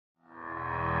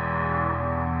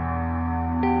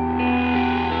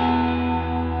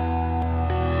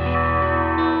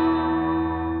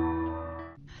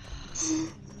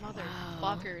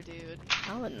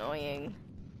How annoying.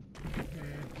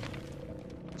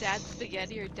 Dad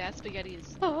Spaghetti or Dad Spaghetti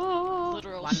is Oh,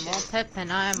 literal one shit. more pip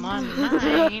and I'm on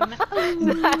 9.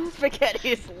 That spaghetti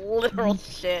is literal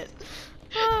shit.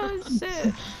 Oh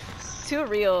shit. Too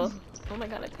real. Oh my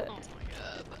god, I Oh touched. my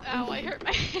god. Ow, I hurt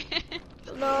my hand.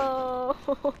 No.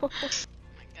 Oh my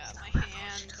god, my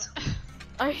hand.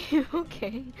 Are you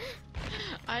okay?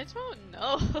 I don't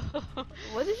know.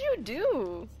 What did you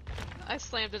do? I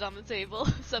slammed it on the table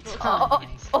several Oh,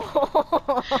 times.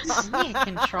 Oh. You need to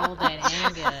control that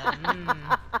anger.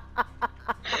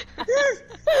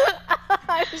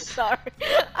 I'm sorry.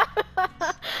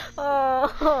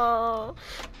 Oh,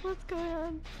 what's going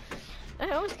on? I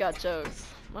always got jokes.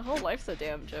 My whole life's a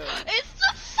damn joke. It's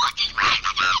the fucking red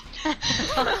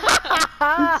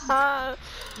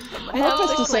I hope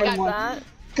it's the same one. that.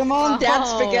 Come on, Dad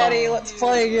Oh. Spaghetti, let's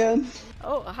play again.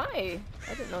 Oh, hi.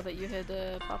 I didn't know that you had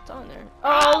popped on there.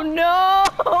 Oh no!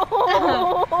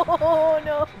 Oh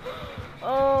no!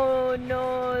 Oh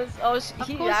no! Oh, Of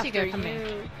he course after you go, come here.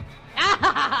 you.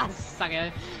 Ah,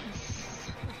 sucker.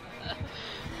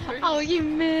 Oh, you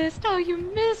missed. Oh, you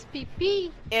missed,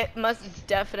 PP. It must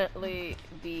definitely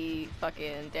be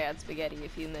fucking Dad Spaghetti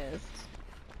if you missed.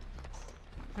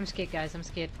 I'm scared, guys. I'm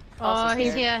scared. Also Oh,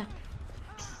 he's scared. here.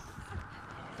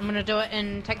 I'm gonna do it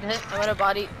and take the hit. I'm gonna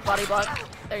body block.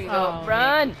 There you go. Oh,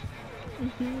 Run!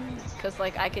 Cause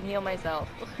like I can heal myself.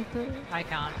 I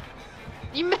can't.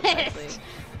 You Honestly. missed!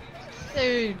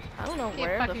 Dude. I don't know Get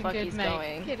where the fucking fuck good, he's mate.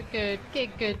 going. Get good.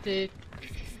 Get good, dude.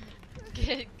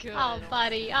 Get good. Oh,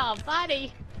 buddy. Oh,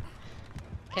 buddy.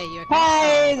 Okay, you okay?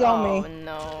 Hi, it's Oh on me.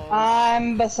 no.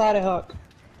 I'm beside a hook.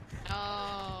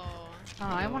 Oh. Oh,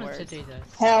 I wanted to Words. do this.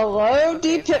 Hello,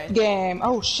 Okay, D-Pip fine. game.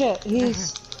 Oh shit,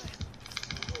 he's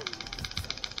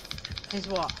Is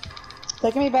what?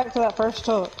 taking me back to that first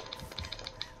hook.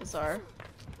 Bizarre.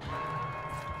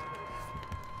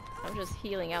 I'm just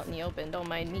healing out in the open, don't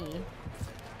mind me.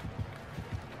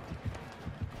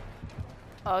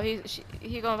 Oh, he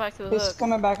going back to the He's hook.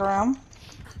 coming back around.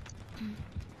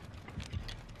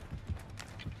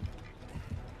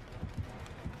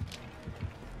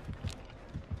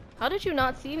 How did you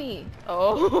not see me?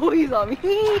 Oh, he's on me.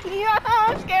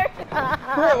 I'm scared. Wait,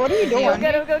 what are you doing? Go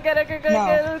get her, go get her, go get No.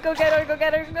 her, go get her, go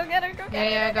get her, go get her, go get her.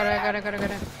 Yeah, I got her.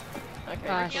 Okay.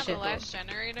 Ah, Working on shit. the last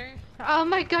generator. Oh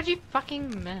my god, you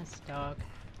fucking missed, dog.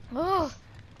 Oh,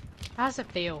 How's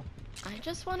it feel? I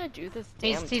just want to do this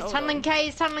damn He's totem. tunneling K,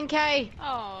 he's tunneling K!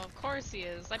 Oh, of course he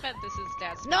is. I bet this is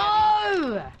Dad's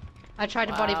No! I tried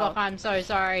to body Wow. block, I'm so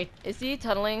sorry. Is he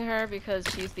tunneling her because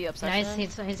she's the No, obsession?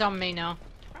 he's on me now.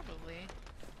 Probably.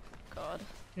 God.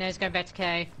 Now he's going back to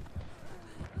K.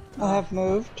 I have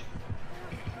moved.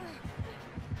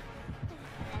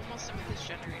 Almost done with his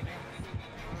generator.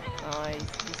 Oh, he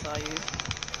saw you.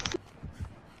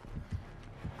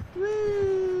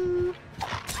 Woo!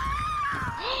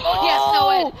 Yes, no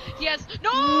it. Yes.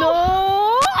 No.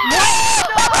 No!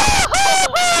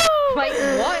 Wait,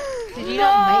 what? Did you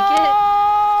not make it?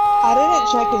 I didn't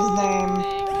check his name.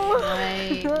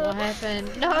 Wait, what happened?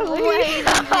 No Please. way!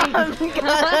 I'm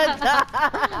gonna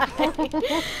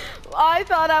die. I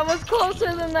thought I was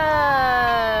closer than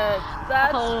that.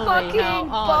 That's Holy fucking hell.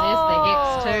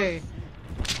 Oh, there's the Hicks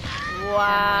too.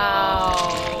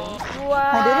 Wow.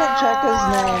 Wow. I didn't check his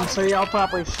name, so y'all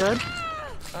probably should.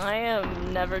 I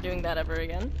am never doing that ever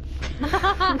again.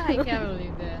 I can't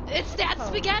believe that. It's Dad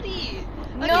Spaghetti.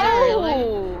 No! Again,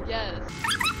 really? Yes.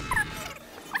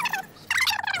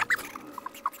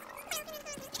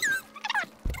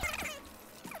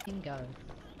 Bingo.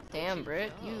 Damn,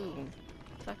 Britt, you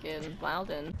fucking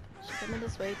wildin'. She coming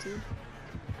this way too.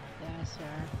 Yeah, sir.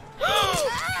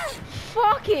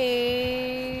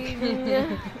 Fucking!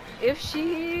 If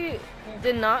she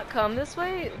did not come this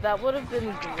way, that would have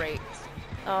been great.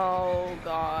 Oh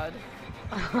god.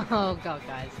 Oh god,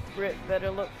 guys. Britt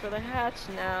better look for the hatch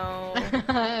now.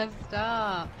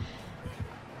 Stop.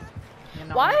 You're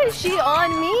not Why gonna is she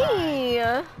on me?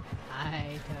 I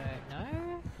don't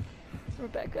know.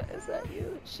 Rebecca, is that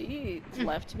you? She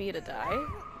left me to die?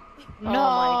 No, Oh my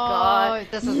god.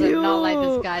 This is not like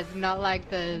this, guys. Not like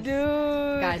this.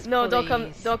 Dude. Guys, no, don't come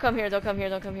please. here, don't come here,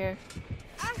 don't come here.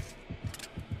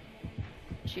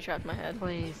 She trapped my head.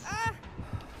 Please.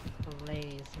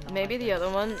 Please. not Maybe like the this. other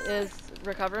one is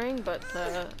recovering, but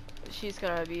she's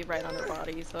gonna be right on her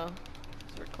body, so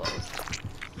we're close.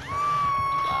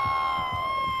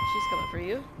 Wow. She's coming for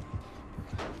you.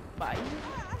 Bye.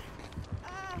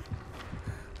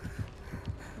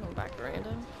 Go back to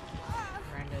random.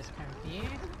 Rando's coming for you.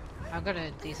 I've got a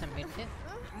decent mid kit.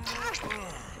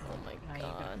 Oh my No, you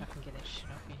gotta god. fucking get that shit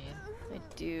off your head. I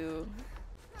do.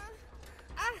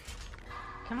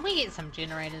 Can we get some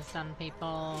generators done,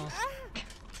 people?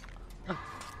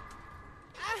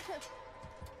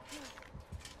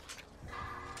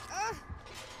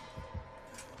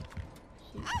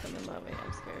 She's coming my way,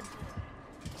 I'm scared.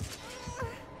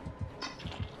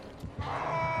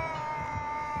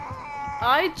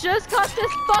 I just got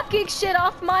this fucking shit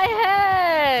off my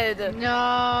head! No.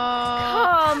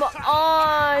 Come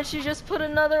on! She just put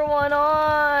another one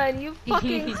on! You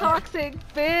fucking toxic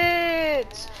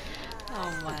bitch!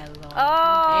 Oh my lord.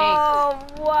 Oh,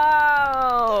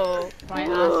 wow! I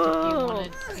asked if you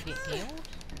wanted to get healed?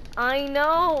 I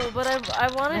know, but I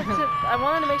wanted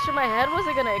to make sure my head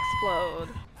wasn't gonna explode.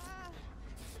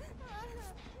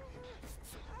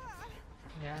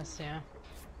 Yes, yeah.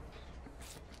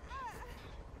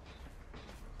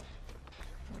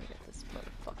 Let me get this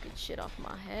motherfucking shit off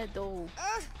my head, though.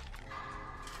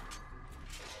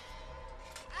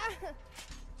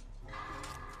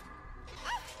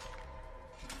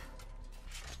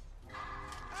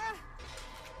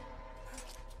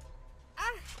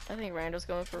 I think Rando's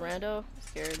going for Rando. I'm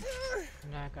scared.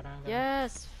 No, go.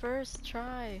 Yes, first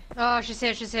try. Oh, she's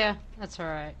here, she's here. That's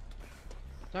alright.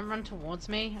 Don't run towards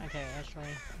me. Okay, actually.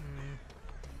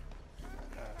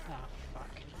 Oh,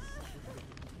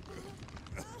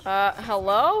 fuck.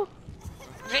 Hello?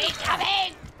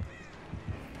 Recoming!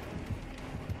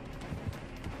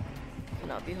 Do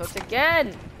not be hooked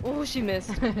again! Ooh, she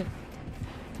missed.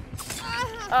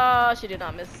 She did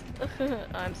not miss.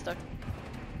 I'm stuck.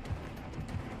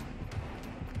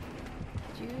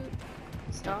 Could you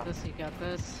stop, You got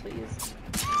this. please?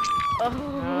 Oh.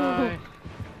 No.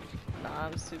 Nah,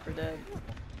 I'm super dead.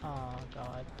 Oh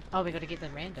god. Oh, we gotta get the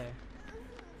rando.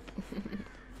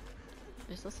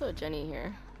 There's also a Jenny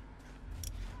here.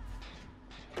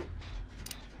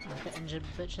 Oh, the injured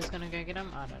bitch is gonna go get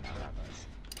him? I don't know about this.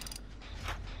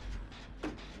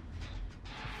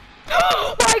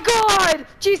 Oh my god!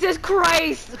 Jesus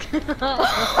Christ!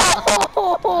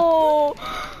 Oh,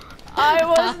 I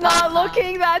was not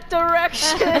looking that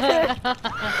direction!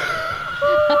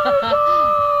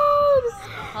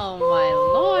 Oh my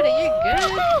lord, are you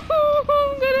good?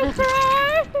 I'm gonna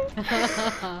try!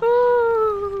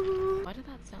 Why did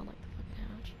that sound like the fucking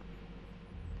hatch?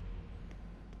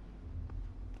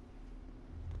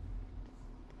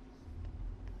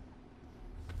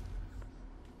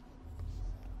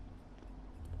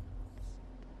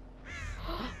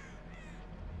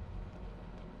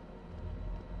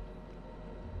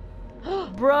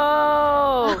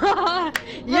 Bro!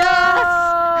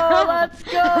 Yes! Bro, let's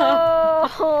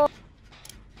go!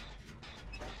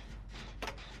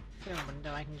 Is there a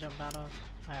window I can jump out of?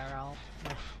 IRL.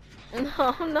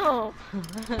 No, no.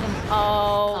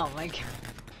 Oh, Oh my god.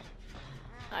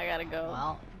 I gotta go.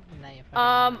 Well, now you're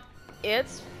fucking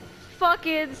It's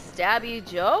fucking Stabby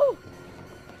Joe?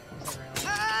 Is it really?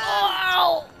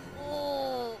 Oh!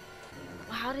 Oh!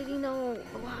 How did he know?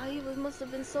 Wow, he must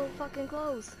have been so fucking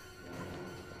close.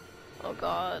 Oh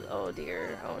god, oh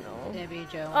dear, oh no. Debbie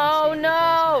Joe. Oh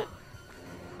no!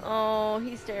 Oh,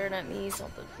 he's staring at me,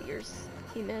 something fierce.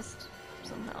 He missed,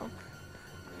 somehow.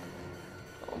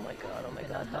 Oh my god, oh my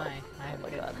god, help. Oh my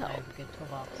god, I help. have a good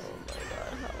toolbox. Oh my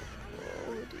god, help.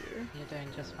 Oh dear. You're doing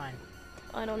just fine.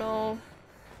 I don't know.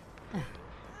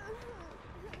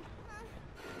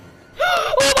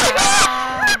 Oh my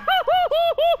god!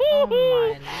 Oh my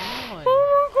lord. Oh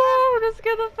my god, that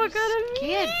scared the fuck out of me!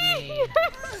 Scared me.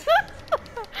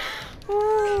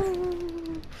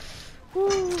 Ooh.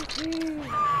 Ooh, jeez.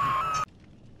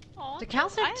 Aw, Do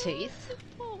cows have I- teeth?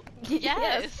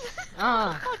 Yes.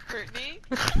 Ah. Come on, Brittany.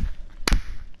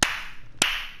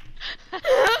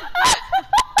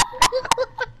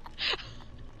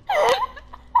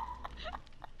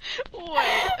 Wait. Oh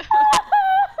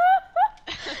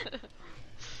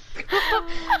my god, I'm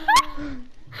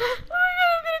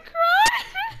gonna cry!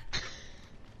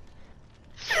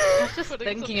 I was just Putting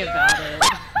thinking some- about it.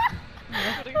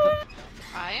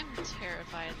 I am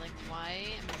terrified. Like, why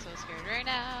am I so scared right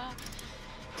now?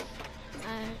 I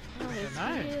always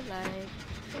know. feel like...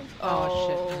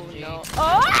 Oh, shit, no. Benji.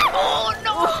 Oh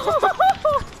no!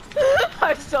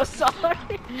 I'm so sorry.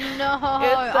 No,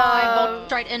 It's, I walked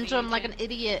straight into him like an Legion.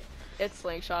 idiot. It's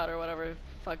Slingshot or whatever the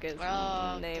fuck his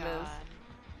Oh, name God.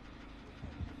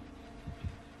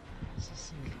 This is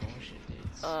some bullshit,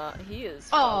 dudes. is. He is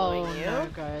Oh following you. no,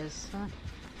 guys.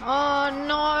 Oh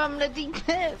no, I'm gonna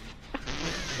declip.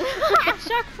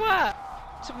 Chaque fois.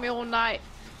 Took me all night.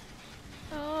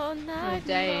 Oh, night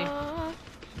day. long.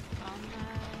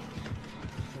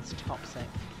 It's toxic.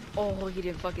 Oh, he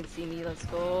didn't fucking see me. Let's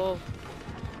go.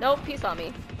 Nope, he saw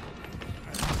me.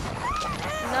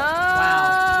 No.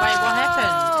 Wow. Wait, what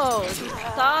happened? He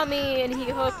saw me and he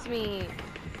hooked me.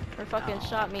 Or fucking Oh.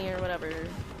 shot me or whatever.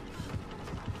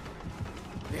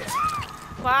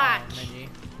 Oh, Watch!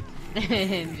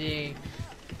 Ninji.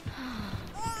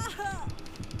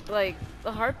 Like,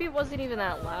 the heartbeat wasn't even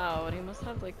that loud. He must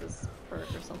have like this perk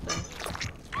or something.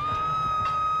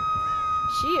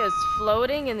 She is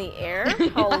floating in the air?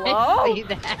 Hello? I see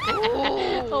that.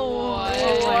 Oh what? my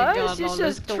What? God, She's all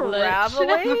just this glitch.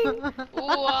 traveling?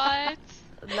 What?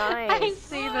 Nice. I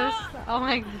see this. Oh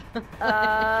my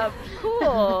god.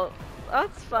 Cool.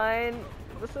 That's fine.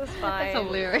 This is fine. That's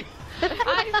hilarious.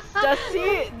 Does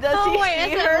he Oh, wait,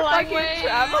 see is it her like- fucking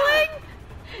traveling?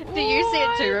 Do you see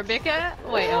it too, Rebecca?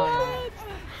 Wait, oh What?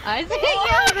 I see it.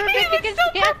 Yeah, Rebecca He can was so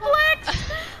see it.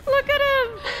 perplexed. Look at him.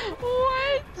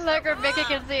 What? Look, Rebecca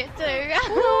can see it too.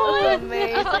 That's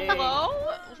amazing. Hello?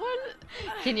 What?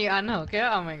 Can you unhook it?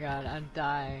 Oh my god, I'd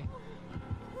die.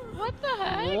 What the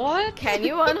heck? What? Can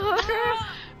you unhook her?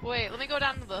 Wait, let me go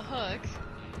down to the hook.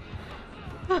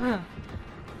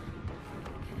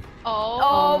 Oh,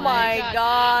 Oh my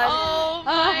god. Oh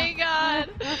my god.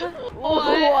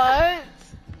 What?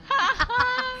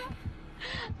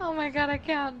 Oh my god, I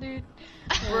can't, dude.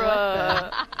 Bruh.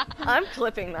 I'm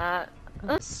clipping that.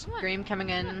 Scream coming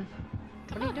in.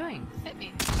 What are you doing? Hit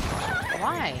me.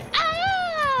 Why?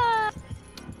 I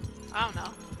don't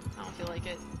know. I don't feel like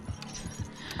it.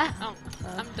 Oh,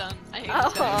 I'm done. I hate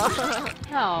this guy.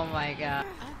 Oh. Oh my god.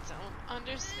 I don't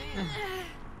understand.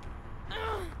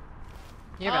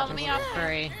 You're about let to me be off.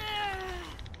 free.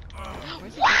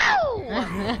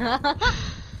 Wow!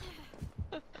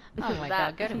 Oh my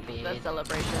god, go to The bed.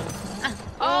 celebration.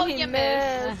 Oh, he you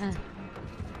missed.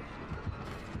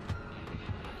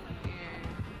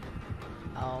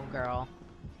 Oh girl.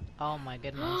 Oh my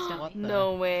goodness. What the?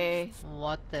 No way.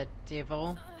 What the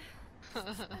devil?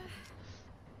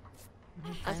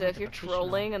 I said, if you're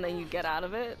trolling and then you get out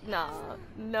of it, nah,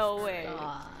 no way.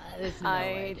 There's no I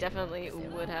way, dude. definitely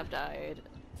would have died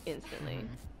instantly.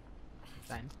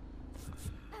 Fine.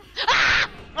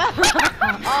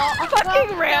 Oh,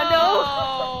 fucking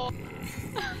rando!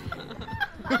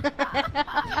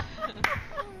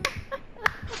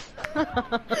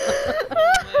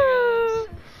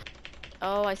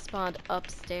 Oh, I spawned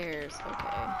upstairs.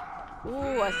 Okay.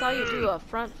 Ooh, I saw you do a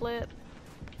front flip.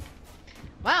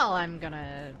 Well, I'm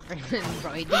gonna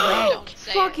probably do Don't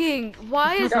say it. Fucking,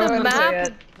 why is Go the and say map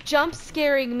it. jump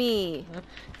scaring me?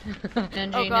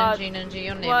 Ninja, Oh god. Ninja,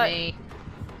 you'll What? need me.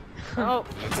 Oh,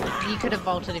 You could have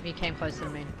vaulted if you came closer to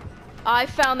me. I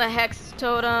found the hex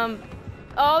totem.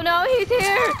 Oh no, he's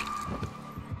here!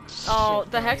 Oh,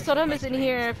 Shit, the bro, hex totem is close in to me.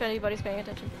 here if anybody's paying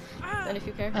attention. And if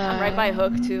you care. I'm right by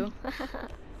Hook too.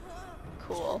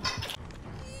 Cool.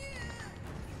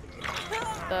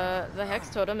 The hex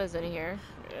totem is in here.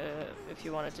 If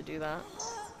you wanted to do that.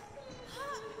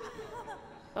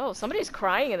 Oh, somebody's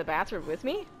crying in the bathroom with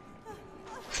me?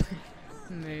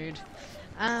 Mood.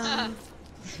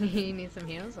 You need some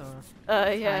heals or?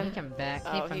 Yeah. He coming back.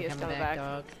 Oh, He he is coming coming back, back.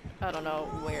 dog. I don't know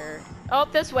where. Oh,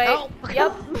 this way. Oh.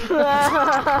 Yep.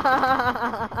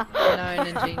 No,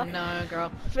 Ninja, no,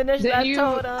 girl. Finish Did that you-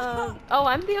 totem. Oh,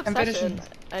 I'm the I'm obsession. finishing.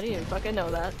 I didn't even fucking know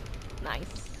that. Nice.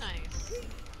 Nice.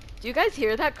 Do you guys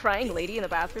hear that crying lady in the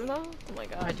bathroom though? Oh my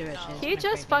god. I do actually. He it's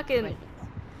just my favorite.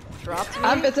 fucking dropped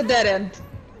me. It's a dead end.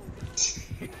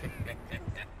 Wait,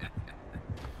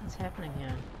 what's happening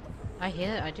here?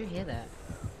 I do hear that.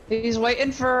 He's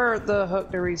waiting for the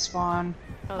hook to respawn.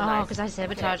 Oh, Oh, nice. because I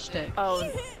sabotaged it. Oh.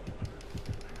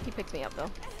 He picked me up though.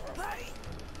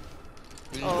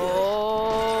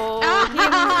 Oh.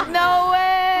 No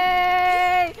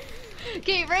way!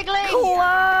 Keep wriggling!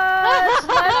 Clutch!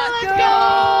 Let's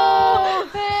go!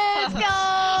 Let's go!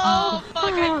 Oh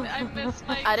fuck! I missed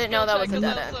my. I didn't know that was a skill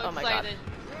check dead 'cause end. I was so Oh my God. excited.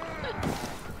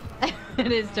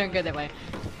 It is, don't go that way.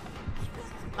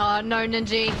 Oh, no,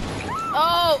 Ninja.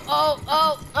 Oh,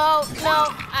 no,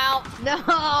 ow. No,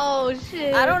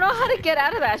 shit. I don't know how to get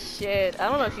out of that shit. I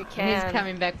don't know if you can. He's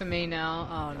coming back for me now.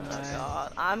 Oh, no. Oh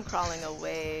god, I'm crawling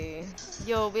away.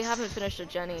 Yo, we haven't finished a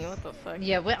Jenny. What the fuck?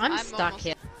 Yeah, I'm I'm stuck almost-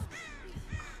 here.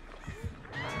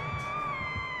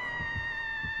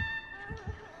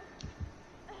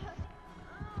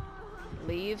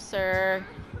 Leave, sir.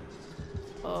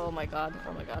 Oh my god.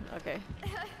 Okay.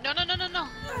 No, no, no, no, no.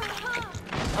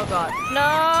 Oh god.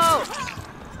 No!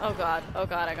 Oh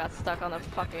god. I got stuck on the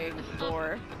fucking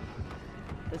door.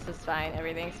 This is fine.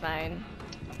 Everything's fine.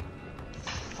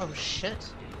 Oh,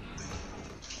 shit.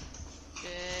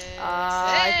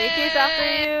 I think he's after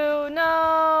you.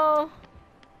 No!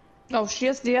 Oh, she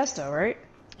has Diesto, right?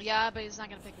 Yeah, but he's not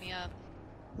gonna pick me up.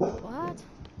 What?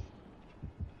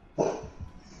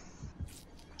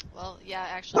 Well, yeah,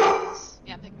 actually, he is.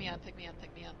 Yeah, pick me up, pick me up,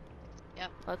 pick me up.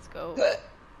 Yep. Let's go.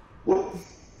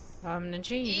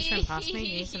 Ninja, you just ran past me.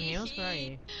 You need some heals? Where are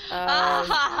you?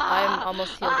 I'm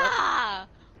almost healed up.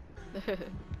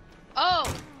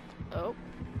 Oh! Oh.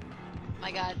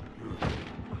 My god.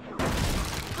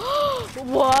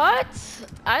 What?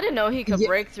 I didn't know he could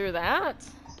break through that.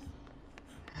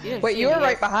 Wait, you were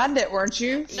right behind it, weren't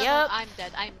you? No, Yep. I'm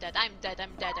dead. I'm dead. I'm dead. I'm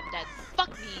dead. I'm dead. Fuck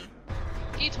me.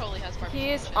 He totally has far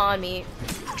He's protection. on me.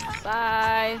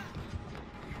 Bye.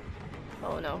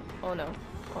 Oh no. Oh no.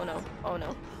 Oh no. Oh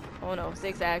no. Oh no.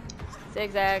 Zigzag.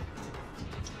 Zigzag.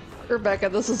 Rebecca,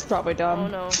 this is probably dumb. Oh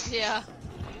no. Yeah.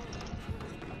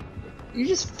 You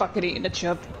just fucking eating a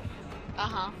chip.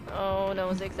 Uh-huh. Oh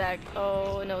no. Zigzag.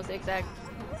 Oh no. Zigzag.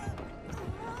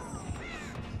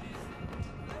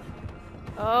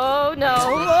 Oh no.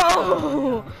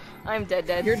 Oh. I'm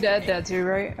dead. You're dead too,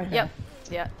 right? Okay. Yep.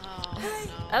 Yeah. Oh, no.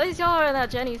 At least y'all are in that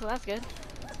Jenny, so that's good.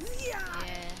 Yeah.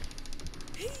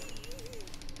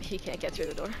 He can't get through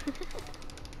the door.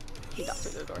 He got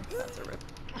through the door. That's a rip.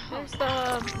 There's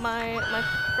my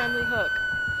friendly hook.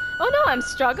 Oh no, I'm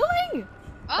struggling.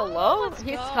 Oh, Hello? let's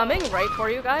He's go. coming right for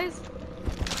you guys.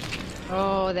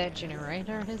 Oh, that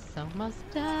generator is almost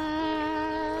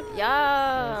dead.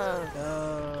 Yeah. Let's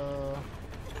go.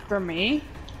 For me?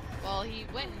 Well, he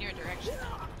went in your direction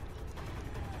now.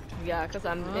 Yeah, because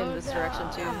I'm in this direction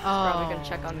too. He's Oh, probably gonna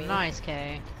check on me. Nice,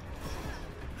 Kay.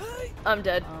 I'm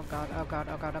dead. Oh god, oh god,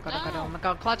 oh god, oh god, oh god, No. oh my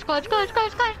god, clutch! Man.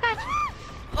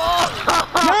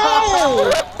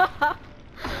 Oh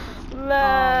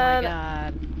my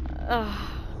god.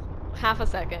 Half a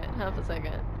second.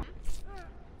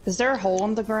 Is there a hole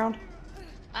in the ground?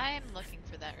 I'm looking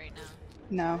for that right now.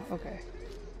 No, okay.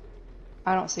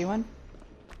 I don't see one.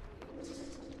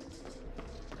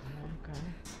 Okay.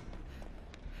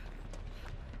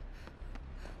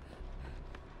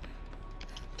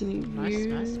 Can you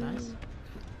Nice.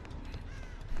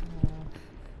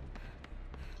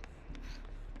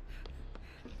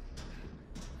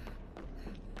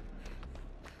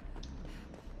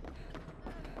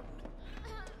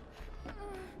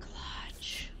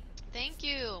 Clutch. Thank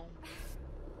you.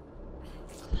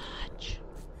 Clutch.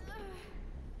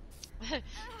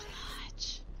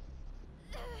 Clutch.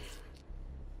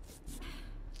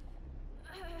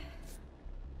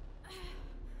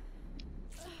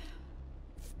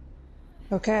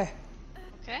 Okay.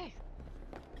 Okay.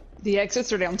 The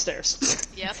exits are downstairs.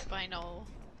 Yep, I know.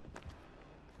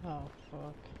 Oh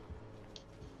fuck.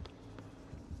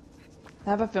 I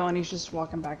have a feeling he's just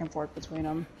walking back and forth between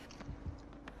them.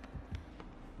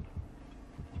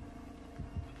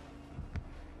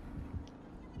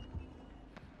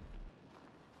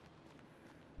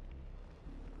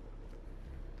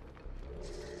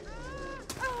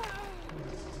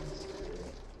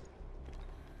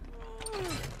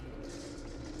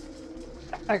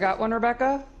 I got one,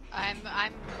 Rebecca. I'm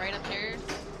right up here.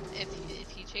 If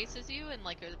he chases you and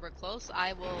like we're close,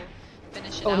 I will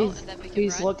finish it out and then we can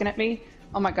he's run. looking at me.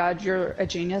 Oh my god, you're a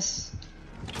genius.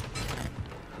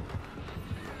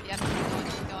 Yep,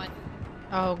 keep going.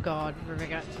 Oh god,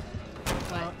 Rebecca.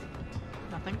 What?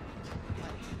 Nothing.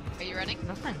 Are you running?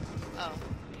 Nothing. Oh.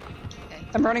 Okay.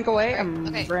 I'm running away. Alright, I'm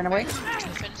okay. running away.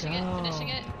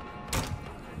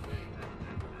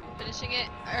 Finishing it.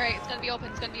 Alright, it's gonna be open.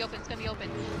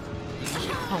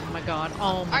 Oh my god.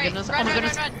 Oh my Alright, goodness. run, Oh my run,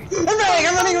 goodness. run. I'm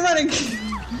running!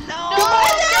 No!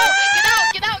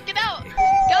 Get out!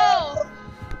 Go!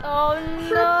 Oh no!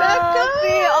 Rebecca!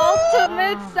 The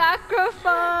ultimate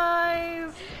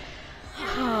sacrifice.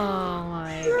 Oh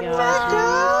my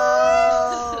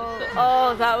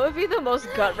Oh, that would be the most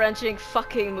gut-wrenching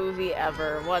fucking movie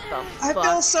ever. What the I fuck?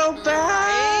 feel so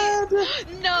bad! No!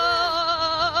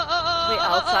 The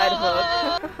outside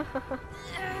hook.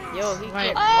 Yo, he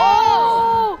Right. can't.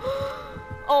 Oh!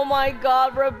 Oh my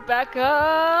god,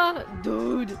 Rebecca!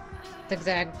 Dude.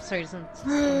 Zigzag. Sorry, doesn't shot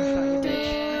you,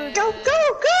 bitch. Go!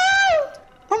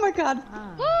 Oh my god.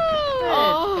 Oh,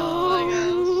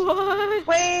 what?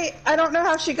 Wait, I don't know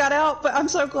how she got out, but I'm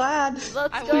so glad.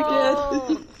 Let's I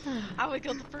go. I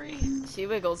wiggled free. She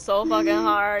wiggled so fucking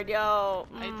hard, yo.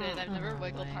 I did. I've never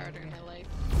wiggled harder in my life.